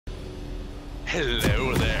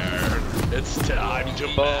Hello there. It's time to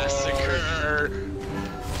massacre.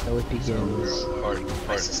 So it begins.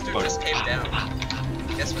 My sister just came down.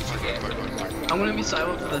 Guess what she gave? I'm gonna be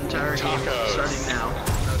silent for the entire game, starting now.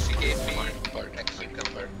 No, she gave me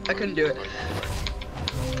I couldn't do it.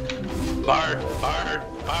 Bard.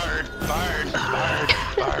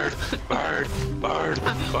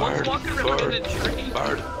 Walking around in a tree.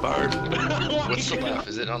 Bard. What's the laugh?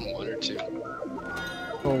 Is it on 1 or 2?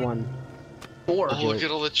 Oh, 1. 4. Oh, look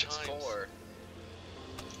at all the chimes. 4.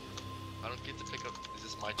 I don't get to pick up. Is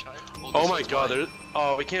this my chime? Oh my god,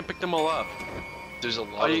 we can't pick them all up. There's a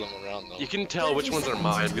lot of them around though. You can tell which ones are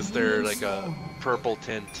mine because they're like a purple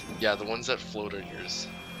tint. Yeah, the ones that float are yours.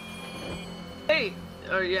 Hey!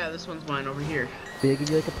 Oh yeah, this one's mine over here. Do they give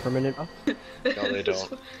you like a permanent buff? No, they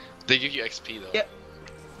don't. They give you XP though. Yep.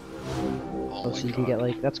 Oh, Oh, so you can get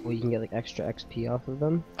like, that's cool, you can get like extra XP off of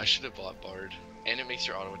them. I should have bought Bard. And it makes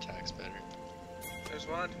your auto attacks better. There's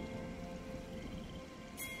one.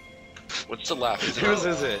 What's the laugh? Whose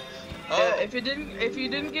is it? Oh, If you didn't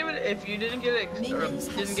get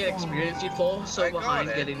experience, you'd fall so I got behind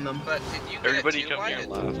it, getting them. But did you get Everybody it too, come here and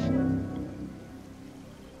Wyatt? laugh.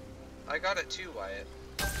 I got it too, Wyatt.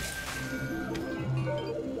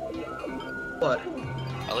 What?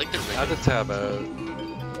 I like the I have to tab out.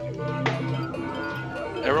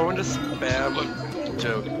 Everyone just spam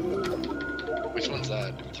joke. Which one's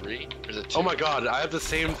that? 3? Or is it 2? Oh my god, I have the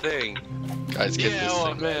same thing. Guys, get this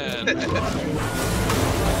Oh thing. man.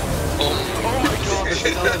 Oh my god, the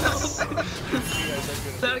stuns.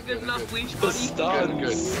 Is that a good enough bleach, The buddy?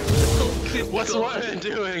 stuns. Oh, good What's God. Wyman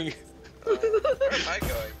doing? Where am I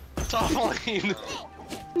going? Top lane.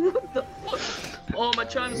 What the fuck? Oh, my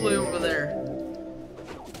chime's way over there.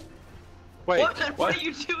 Wait, What are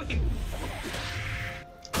you doing?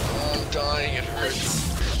 I'm dying, it hurts.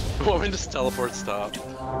 Wyman just teleport stopped.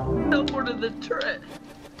 Teleported the turret.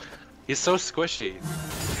 He's so squishy.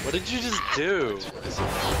 What did you just do?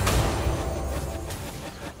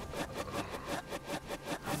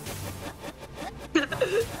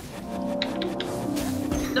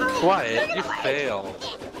 Wyatt, you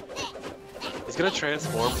failed. He's gonna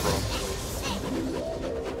transform probably.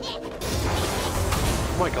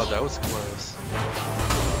 Oh my god, that was close.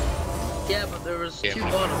 Yeah, but there was Yeah. 2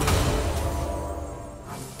 bottoms.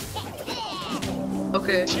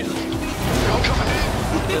 Okay. Yo, coming in!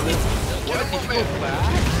 Get him, man!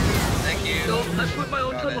 Thank you. So I put my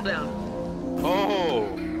own Got tunnel it. down. Oh!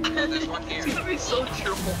 Oh, there's one here. It's gonna be so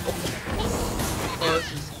trouble. Oh,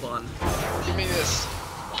 this is fun. Give me this!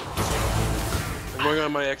 I'm going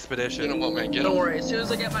on my Get expedition. him, oh man, get Don't him! worry, as soon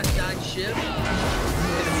as I get my stacked ship, Did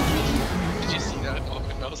you see that? Oh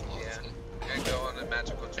man, that was Yeah. awesome. I'm gonna go on a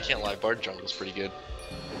magical I journey. can't lie, Bard jungle's pretty good.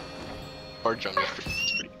 Bard jungle's pretty good.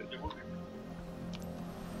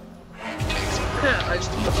 yeah,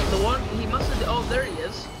 the one he must have. Oh, there he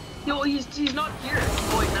is. Yo, he's not here.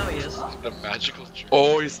 Oh wait, now he is. The magical journey.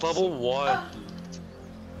 Oh, he's level 1.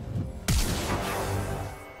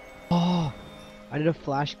 Oh, I did a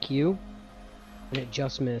flash Q, and it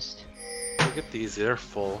just missed. Look at these, they're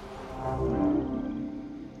full.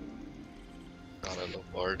 God, I love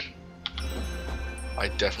Bard. I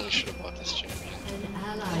definitely should have bought this champion. An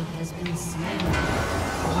ally has been slain.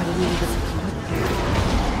 Oh, I didn't even get the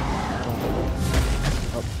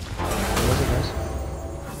Oh, what was it, guys?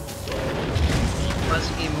 That's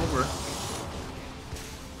the game over.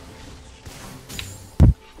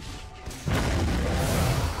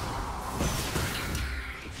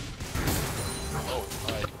 Oh,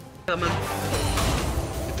 hi. Coming.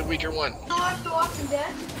 Get the weaker one. No, I'm The Walking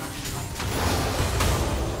Dead.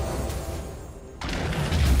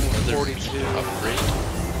 Another 42. upgrade.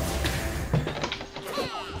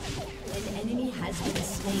 An enemy has been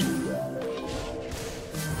slain.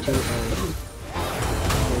 2-0.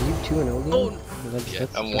 Are you 2-0 again? Oh. Yeah,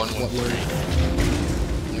 I'm 1-1-3. what we're-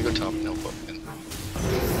 Let me go top, no fucking.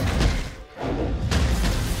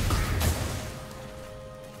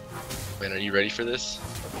 Man, are you ready for this?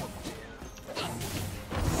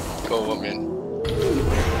 Go, what man?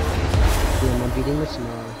 Yeah, I'm beating this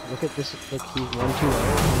now. Look at this, look, he's 1-2-0,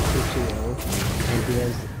 he's 2-2-0, and he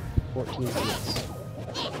has 14 hits.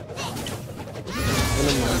 Oh,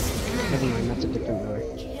 never mind, that's a different Gnar. An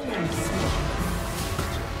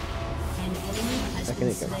enemy has Second been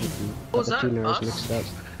it got slain. confused. Oh, is Got the that 2 Gnars us? mixed up.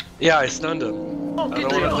 Yeah, I stunned him. Oh, I good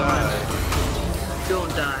don't wanna job. die. Don't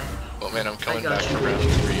die. Oh man, I'm coming got back you. for round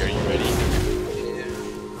 3. Are you ready? Yeah.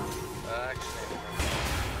 Actually,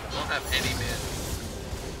 I don't have any men.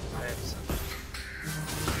 I have some.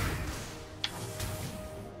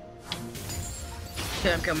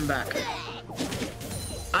 Okay, I'm coming back.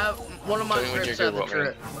 One of my Tell me when trips you're at the good, Waltman.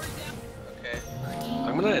 turret. Okay.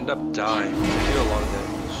 I'm gonna end up dying. I do a lot of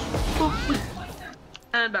damage.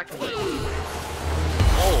 And back away.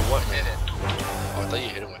 Oh, what hit it? Oh, I thought you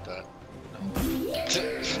hit him with that.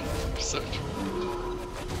 So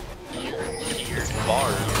it's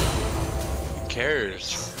bar. Who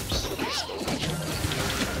cares?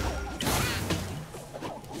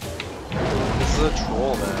 This is a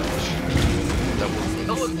troll match.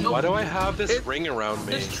 No, Why do I have this ring around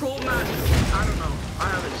me? This troll match, I don't know. I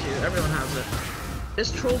have it too. Everyone has it. This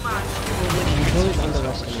troll match will win you Don't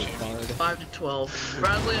underestimate Bard. 5 to 12.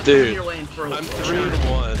 Bradley, I'm Dude, in your lane for a I'm shot.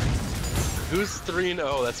 3-1. Who's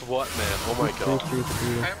 3-0? That's what, man? Oh my god.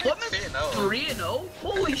 3-3-3. I'm What? 3-0. 3-0?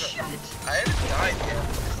 Holy shit! I haven't died yet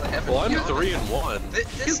because I haven't. Well, I'm gone. 3-1. This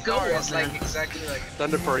You go, Gnar is man. like exactly like.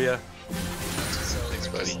 Thunder for ya. Thanks,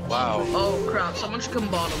 buddy. Wow. Oh crap, someone should come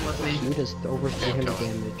bottom with me. He does over 300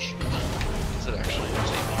 damage. Is it actually?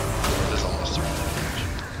 It is almost 300 damage.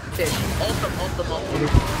 Okay, ult them.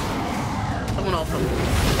 Someone ult them.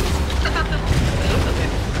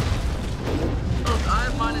 Oh, I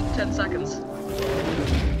have mine in 10 seconds.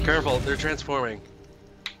 Careful, they're transforming.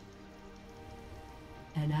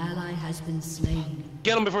 An ally has been slain.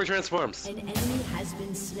 Get him before he transforms. An enemy has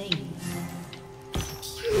been slain. An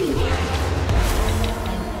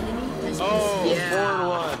enemy has been Oh, slain.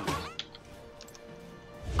 Yeah. 4-1.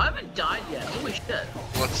 I haven't died yet. Holy shit.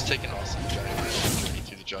 Let's take an awesome giant journey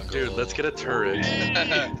through the jungle. Dude, let's get a turret.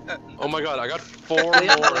 Oh my god, I got 4 more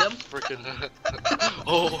Liam. freaking.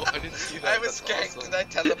 Oh, I didn't see that. I was That's ganked awesome. and I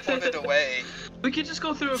teleported away. We could just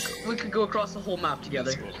go through. We could go across the whole map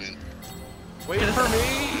together. Let's go, man. Wait for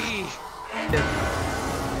me!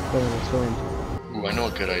 Go in, let's go in. Ooh, I know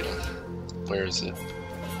a good item. Where is it?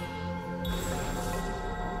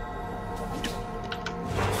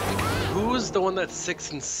 Who's the one that's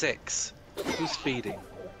 6 and 6? Who's feeding?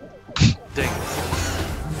 Dang.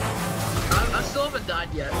 I still haven't died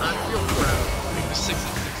yet. I feel proud. It was 6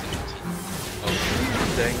 and 6 and 18. Oh,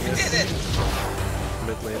 Dang Did it. it!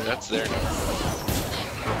 Mid lane. that's there now.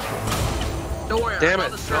 Don't worry. Damn I it,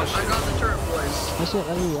 got the turret. I got the turret, boys. That's not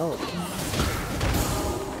letting me out.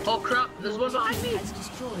 Oh crap! There's one behind me. Has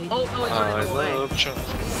destroyed. Oh no, he's I running away. love Chunks.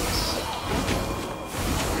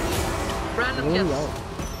 Random Letting me gifts. out.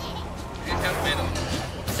 You have middle.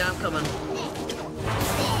 Yeah, I'm coming.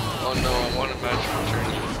 Oh no, I want a magical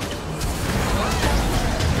journey.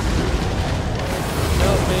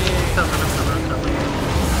 Help me! I'm coming.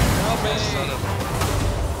 Help me!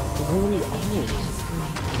 Letting me out.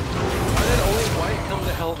 Why did only white come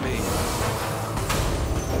to help me?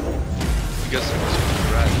 Because it was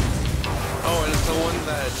red. Oh, and it's the one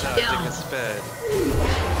that Yeah. Ding is fed.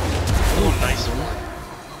 Oh, nice one.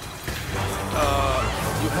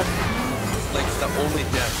 You have like the only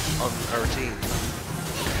death on our team.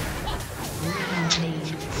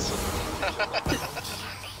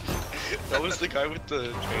 That was the guy with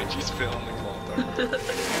the Angie spit on the call.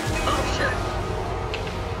 Oh shit!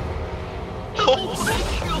 Oh my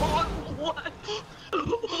god! What?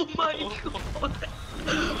 Oh my god!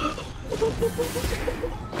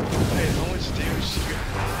 Hey, how much damage did you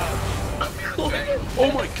have?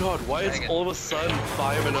 Oh my god, why is all of a sudden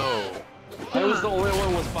 5-0? I was the only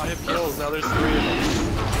one with 5 kills, now there's 3 of us.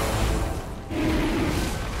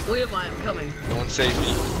 Liam, I am coming. No one save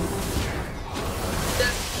me.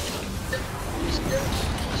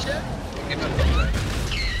 Shit! Give him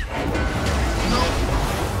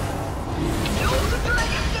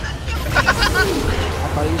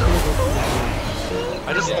I thought he was gonna go for that.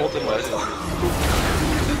 I just ulted myself.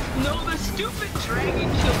 No, the stupid dragon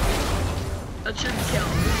killed me. That shouldn't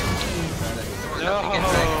count. No!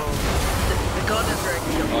 The goddamn dragon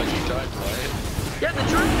killed Oh, me. you died, right? Yeah, the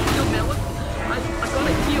dragon killed me. I got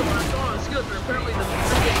a heal and I thought I was good, but apparently the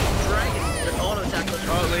freaking dragon, the auto attack was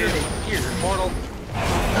Oh, Liam, here, portal.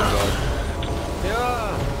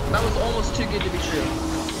 Yeah! That was almost too good to be true.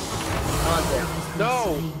 God damn.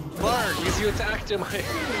 No! Mark, because you attacked him, I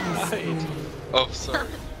died. Oh, sorry.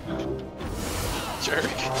 Jerk.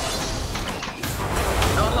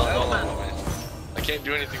 No, no, Oh, man. man. I can't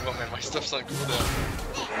do anything, but man, my stuff's on cooldown.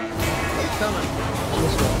 Coming.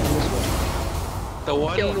 This way. The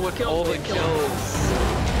one Kill, with kill, all the kill. kills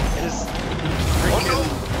is freaking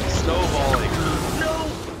snowballing. No.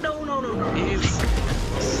 He's...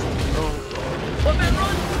 Oh, What man,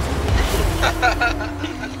 run?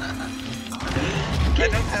 I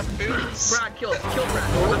don't have boots. Brad, kill Brad.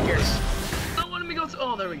 Come here. Don't want me to go through.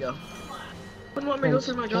 Oh, there we go. Wouldn't want me to go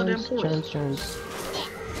through my goddamn portal. Chance.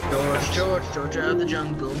 George out of the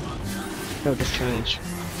jungle. No, just chance.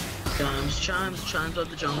 Chimes of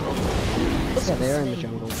the jungle. Yeah, they are in the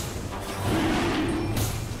jungle.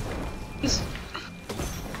 He's...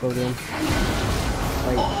 Go in.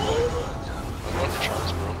 Wait, I'm going for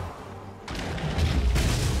Charles, bro.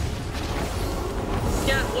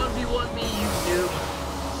 Can't 1v1 me, you noob.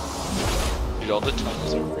 Dude, all the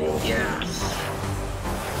tunnels are real. Yes.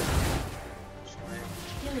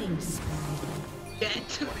 Killing spree.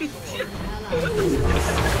 Get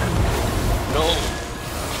No!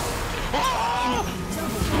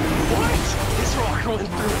 What? This rock went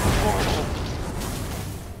through the portal.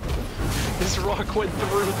 This rock went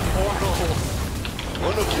through the portal.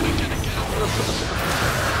 Oh no, can we get it?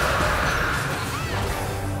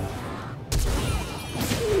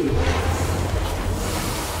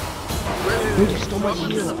 dude, you stole my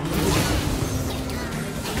shield.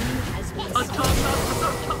 top,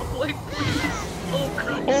 wait, please. Oh,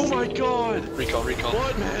 Christ. Oh my god! Recall.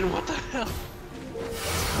 What, man? What the hell?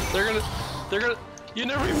 They're gonna. You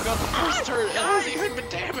never even got the first turn. It hasn't even been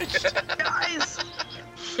damaged. Guys!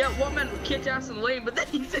 Yeah, one man kicked ass in the lane, but then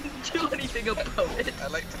he didn't do anything about it. I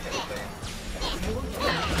like to take lane.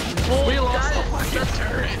 Oh, We lost guys, the fucking that's-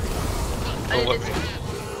 turret.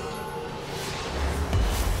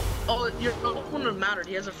 Oh, your ult wouldn't have mattered.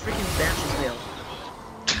 He has a freaking Banshee's veil.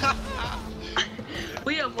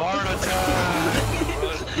 Liam, what Barn the fuck? attack.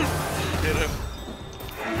 Hit him.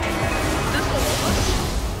 This all of us?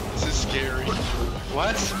 This is scary.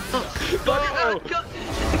 What? Barn Oh. attack!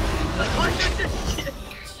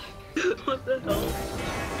 What the hell?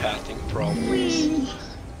 Pathing problems.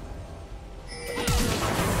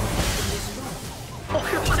 Oh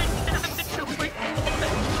my damage! Oh my god!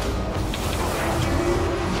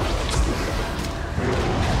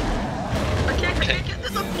 I can't get to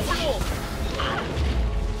the portal!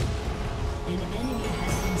 An enemy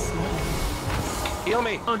has been slain. Heal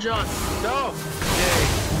me. Oh, John, No. Yay.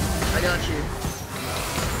 I got you.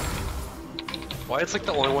 Why it's like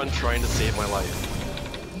the only one trying to save my life?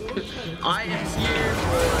 I am here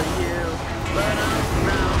for you, but I'm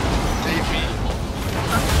now. Save me.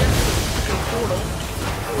 I'm getting to the freaking portal.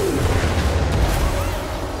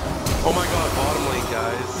 Oh my god, bottom lane,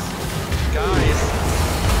 guys. Guys,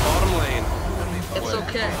 bottom lane. It's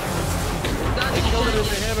okay. I killed it with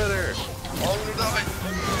the inhibitor. All gonna die.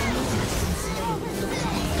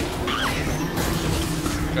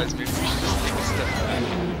 Guys, maybe we should just take a step back.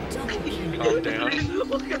 Calm down.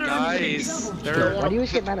 Look at her. Guys, Don't they're. Why do you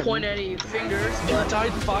always get mad at point me? any fingers, You but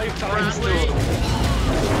died 5 times to Bradley. them.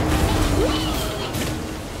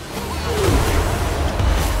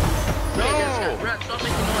 Hey, No! Rat, stop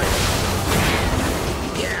making noise.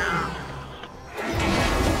 Yeah.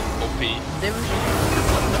 OP.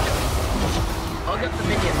 I'll get the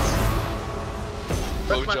minions.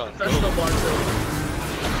 That's Go, my John, professional bar too.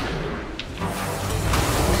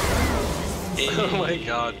 Oh my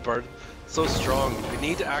god, Bart. So strong. We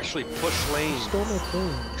need to actually push lane. Stole my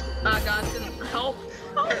thing. Guys, can help.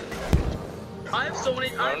 I have so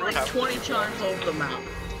many. I have like 20 chimes over the map.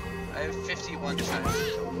 I have 51 times.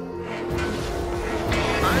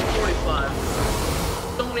 I have 45.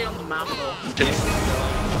 So many on the map though. Taste.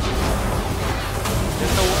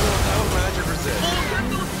 It's the one without magic resist. Oh,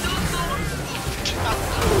 get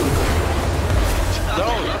those No,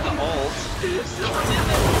 not the ult.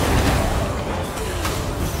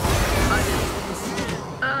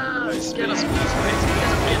 Get us.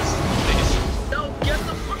 No, get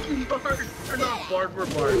the fucking bard. Or not bard, we're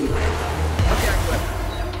bard. Okay, I quit.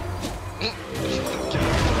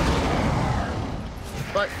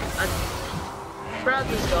 But,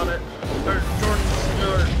 Bradley's got it. Or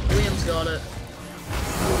Liam's got it.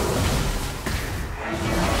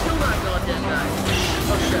 Kill that goddamn guy.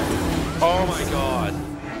 Oh shit. Oh my god.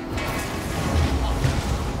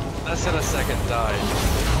 Less than a second died.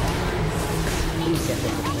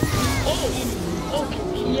 Oh,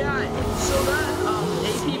 yeah. So that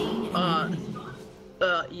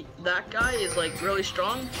that guy is like really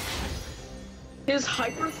strong. His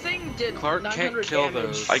hyper thing did Clark 900 can't kill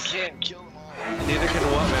damage. those. I can't kill them all. Neither can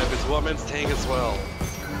Whatman, because Whatman's tank as well.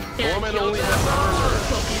 Can't Woman kill only them has all, armor.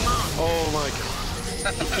 Pokemon. Oh my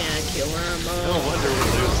god. You can't kill him all. No wonder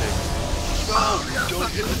we're losing.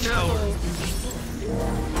 Don't hit the tower. Oh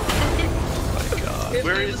my god. His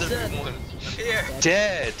Where name is dead. everyone? Here.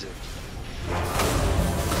 Dead. I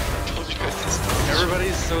told you guys this.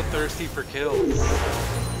 Everybody's so thirsty for kills.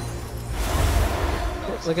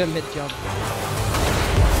 Look at mid jump.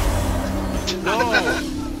 No!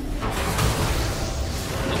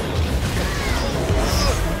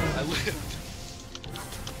 I lived.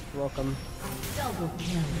 Welcome. Double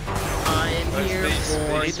kill. I'm Nice here base,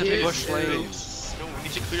 for We need to you. push lane. No, we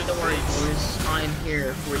need to clear the Don't worry, lanes. boys. I'm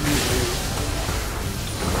here for you.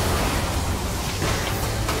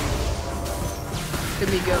 Let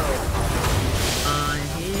me go. I'm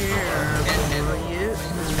here for you.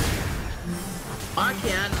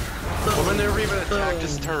 I never even attacked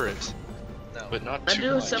his turret. No. But not I too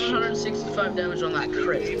do much. 765 damage on that Did we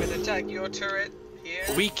crit. even attack your turret here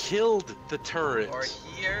We killed the turret. or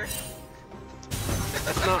here?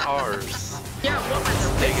 That's not ours. Yeah, what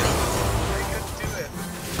man? Take it. I couldn't do it.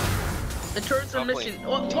 The turrets are Top missing. lane.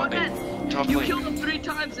 What man? Top You lane. killed him 3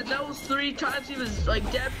 times, and that was 3 times he was like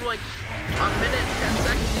dead for like a minute and 10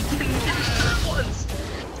 seconds. You didn't finish that once.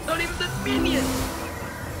 Not even the minion.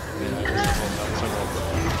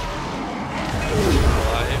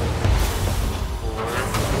 Five, 4,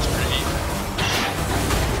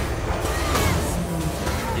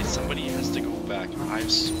 3. Hey, somebody has to go back. I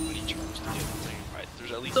have so many charms to get the thing right.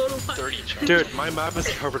 There's at least So do I. 30 charms. Dude, my map is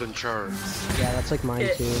covered in charms. Yeah, that's like mine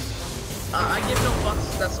Okay. too. I give no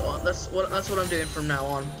fucks. That's what I'm doing from now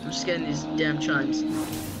on. I'm just getting these damn chimes.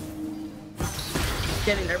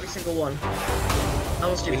 Getting every single one. I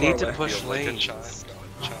was too We far need to away. push Feel like a lanes. chime.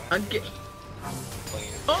 I'm get.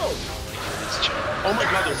 Playing Oh! this chime. Oh my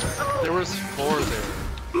god, there was 4 there.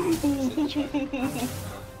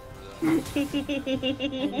 An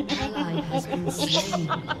ally has been slain.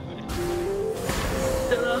 Damn,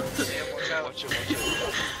 watch out. Watch it, watch it.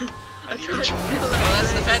 I need tried a to charm. do Oh, that.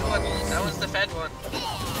 that's the fed one. That was the fed one.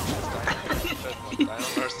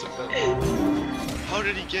 How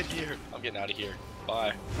did he get here? I'm getting out of here.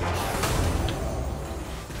 Bye.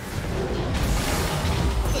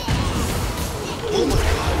 Oh my god!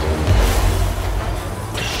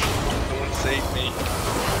 Someone save me.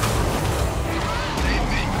 Save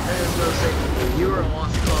me. There's no safety. You were a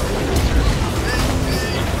lost cause.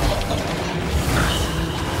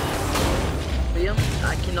 Liam,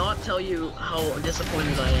 I cannot tell you how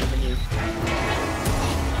disappointed I am in you.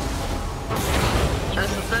 As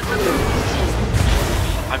the fed member,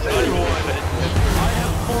 I'm not even fed. I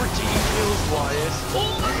have 14 kills, Wyatt.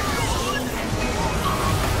 oh my god!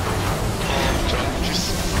 John, just...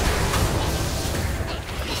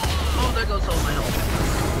 Oh, there goes all my health.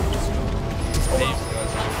 Waves,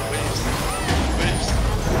 guys. Waves. Waves.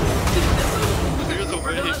 Clear the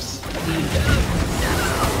waves.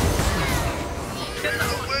 Get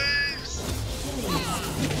that one. Waves.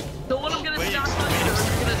 The one I'm gonna Waves, stack on you, waves. or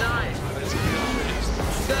you're gonna die. Guys, clear the waves.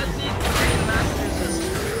 You guys need green masters.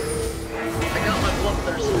 I got my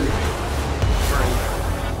bloodthirster.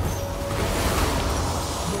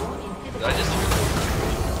 Did I just...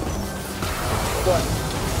 What?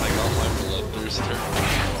 I got my bloodthirster.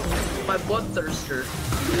 My bloodthirster.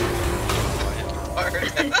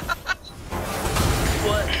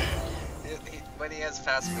 What? When he has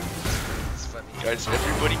fast movement, it's funny. Guys,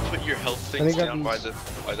 everybody put your health things think down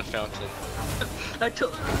I've by the fountain. I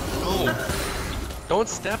told. No! Don't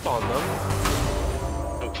step on them.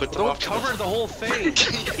 No, put them Don't off to cover the whole thing.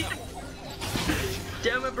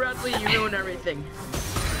 Damn it, Bradley, you ruined everything.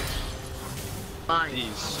 Fine.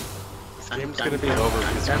 These. This game's gonna be over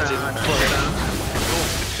because we didn't push. No,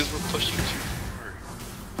 because we're pushing too hard.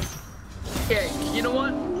 Okay, you know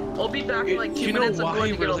what? I'll be back in like 2 You know minutes. I'm why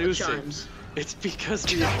going to get we're all the losing? chimes. It's because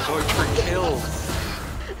we are going for kills.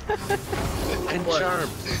 And What?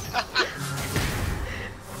 charms.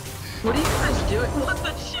 What are you guys doing? What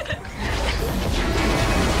the shit? And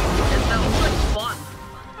that was like fun.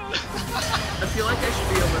 I feel like I should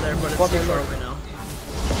be over there, but it's too far away now.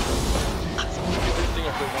 Everything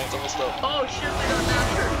up there, man, it's almost up. Oh shit, they got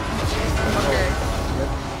mastered. Okay,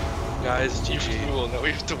 Guys, You GG. fool, now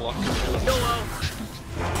we have to walk around. go out.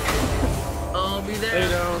 I'll be there Hey,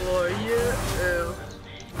 now. for you.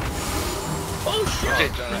 Oh shit! Okay,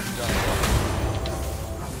 John.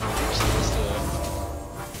 You're supposed to...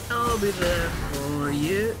 I'll be there for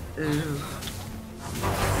you. Put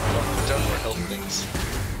down more health things.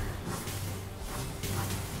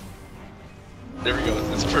 There we go,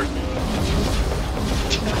 that's perfect.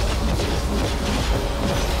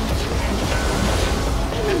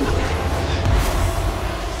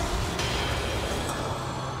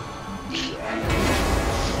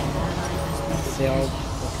 They all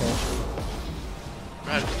okay.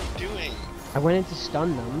 Brad, what are you doing? I went in to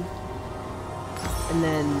stun them, and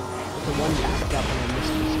then the one backed up and I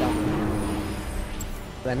missed the stun.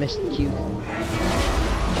 But I missed the Q.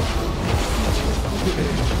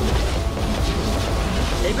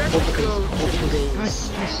 Maybe I should go to base.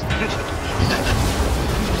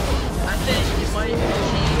 I think it might be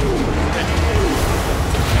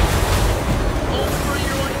all for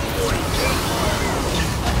your life, boys.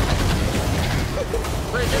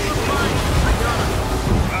 Wait, this was mine. I got it.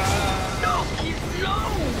 No, you no.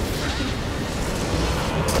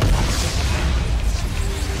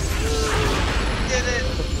 Did it!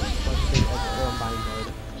 I'm buying guard.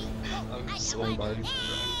 I'm so Buying guard.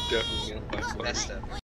 definitely gonna buy Messed up.